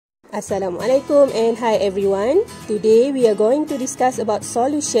Assalamualaikum and hi everyone. Today we are going to discuss about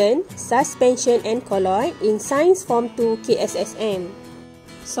solution, suspension and colloid in Science Form 2 KSSM.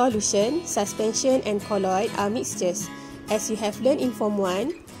 Solution, suspension and colloid are mixtures. As you have learned in Form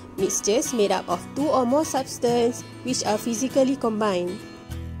 1, mixtures made up of two or more substances which are physically combined.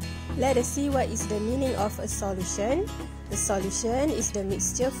 Let us see what is the meaning of a solution. A solution is the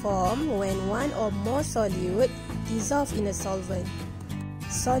mixture formed when one or more solute dissolve in a solvent.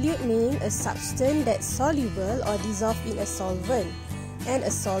 Solute means a substance that's soluble or dissolved in a solvent, and a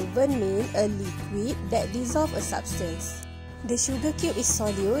solvent means a liquid that dissolves a substance. The sugar cube is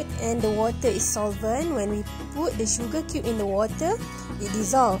solute and the water is solvent. When we put the sugar cube in the water, it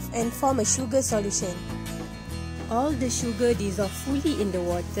dissolves and forms a sugar solution. All the sugar dissolve fully in the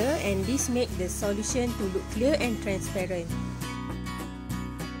water, and this makes the solution to look clear and transparent.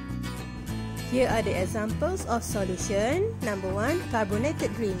 Here are the examples of solution. Number 1,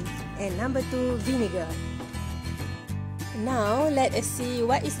 carbonated drink, and number 2, vinegar. Now, let us see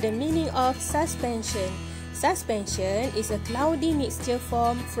what is the meaning of suspension. Suspension is a cloudy mixture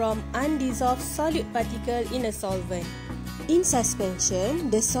formed from undissolved solute particle in a solvent. In suspension,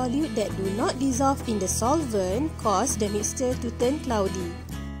 the solute that do not dissolve in the solvent cause the mixture to turn cloudy.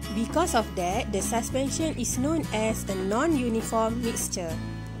 Because of that, the suspension is known as a non-uniform mixture.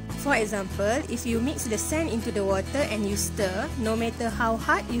 For example, if you mix the sand into the water and you stir, no matter how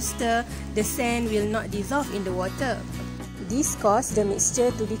hard you stir, the sand will not dissolve in the water. This causes the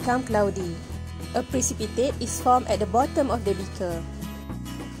mixture to become cloudy. A precipitate is formed at the bottom of the beaker.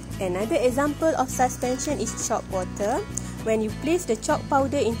 Another example of suspension is chalk water. When you place the chalk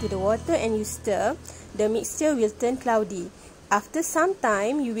powder into the water and you stir, the mixture will turn cloudy. After some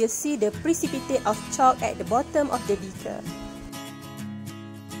time, you will see the precipitate of chalk at the bottom of the beaker.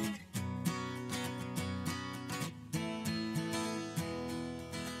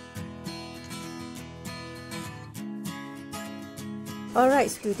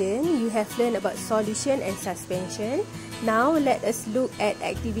 Alright students, you have learned about solution and suspension. Now let us look at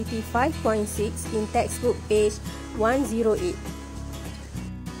activity 5.6 in textbook page 108.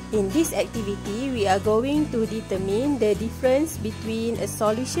 In this activity, we are going to determine the difference between a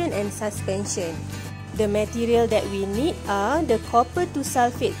solution and suspension. The material that we need are the copper 2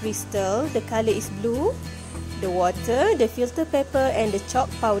 sulfate crystal, the color is blue, the water, the filter paper and the chalk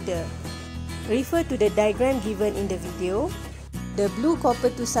powder. Refer to the diagram given in the video. The blue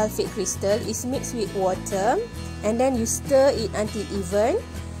copper 2 sulfate crystal is mixed with water and then you stir it until even.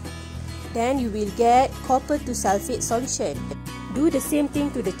 Then you will get copper 2 sulfate solution. Do the same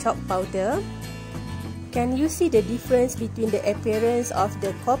thing to the chalk powder. Can you see the difference between the appearance of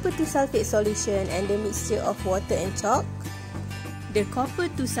the copper 2 sulfate solution and the mixture of water and chalk? The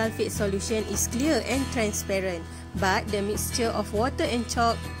copper 2 sulfate solution is clear and transparent, but the mixture of water and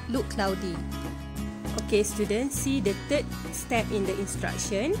chalk look cloudy. Okay students, see the third step in the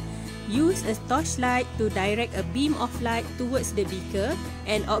instruction. Use a torchlight to direct a beam of light towards the beaker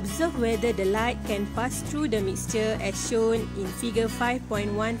and observe whether the light can pass through the mixture as shown in figure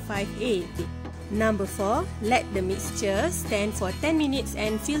 5.15a. Number 4, let the mixture stand for 10 minutes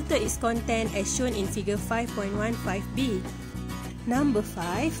and filter its content as shown in figure 5.15b. Number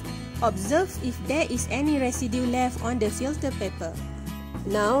 5, observe if there is any residue left on the filter paper.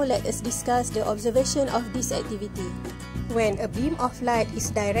 Now, let us discuss the observation of this activity. When a beam of light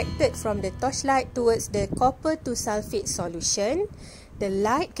is directed from the torchlight towards the copper 2 sulfate solution, the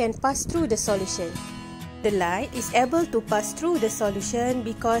light can pass through the solution. The light is able to pass through the solution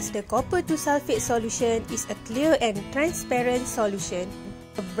because the copper 2 sulfate solution is a clear and transparent solution.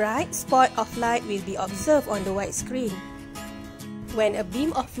 A bright spot of light will be observed on the white screen. When a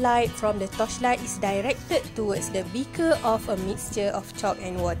beam of light from the torchlight is directed towards the beaker of a mixture of chalk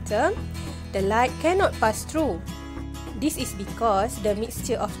and water, the light cannot pass through. This is because the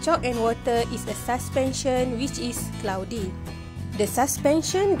mixture of chalk and water is a suspension which is cloudy. The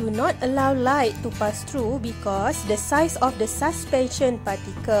suspension do not allow light to pass through because the size of the suspension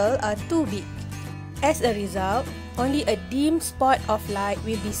particle are too big. As a result, only a dim spot of light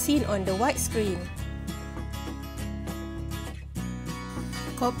will be seen on the white screen.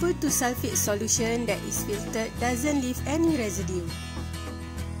 Copper 2 sulfate solution that is filtered doesn't leave any residue.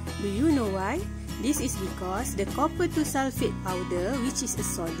 Do you know why? This is because the copper 2 sulfate powder, which is a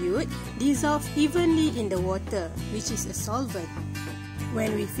solute, dissolves evenly in the water, which is a solvent.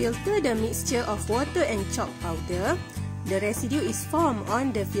 When we filter the mixture of water and chalk powder, the residue is formed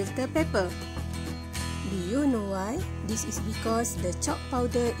on the filter paper. Do you know why? This is because the chalk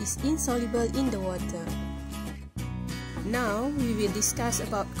powder is insoluble in the water. Now, we will discuss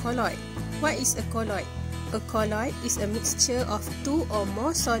about colloid. What is a colloid? A colloid is a mixture of two or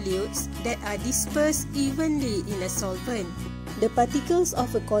more solutes that are dispersed evenly in a solvent. The particles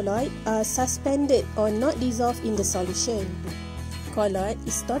of a colloid are suspended or not dissolved in the solution. Colloid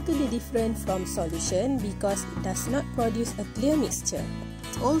is totally different from solution because it does not produce a clear mixture.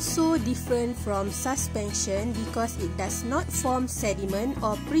 It's also different from suspension because it does not form sediment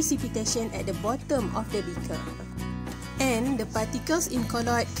or precipitation at the bottom of the beaker. And the particles in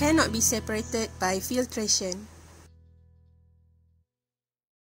colloid cannot be separated by filtration.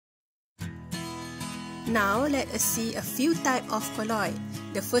 Now let us see a few types of colloid.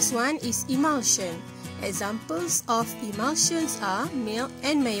 The first one is emulsion. Examples of emulsions are milk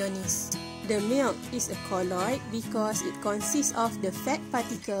and mayonnaise. The milk is a colloid because it consists of the fat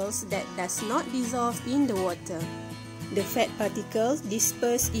particles that does not dissolve in the water. The fat particles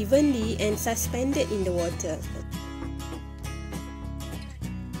disperse evenly and suspended in the water.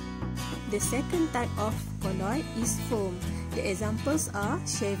 The second type of colloid is foam. The examples are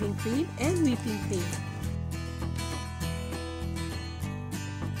shaving cream and whipping cream.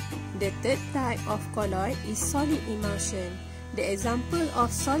 The third type of colloid is solid emulsion. The example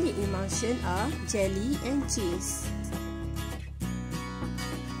of solid emulsion are jelly and cheese.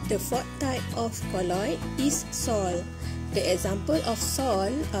 The fourth type of colloid is sol. The example of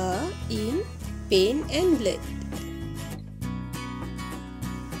sol are ink, paint and blood.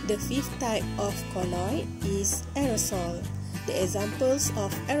 The fifth type of colloid is aerosol. The examples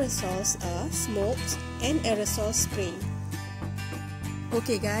of aerosols are smokes and aerosol spray.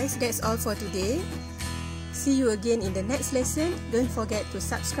 Okay guys, that's all for today. See you again in the next lesson. Don't forget to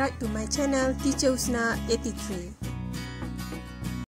subscribe to my channel Teacher Husna 83.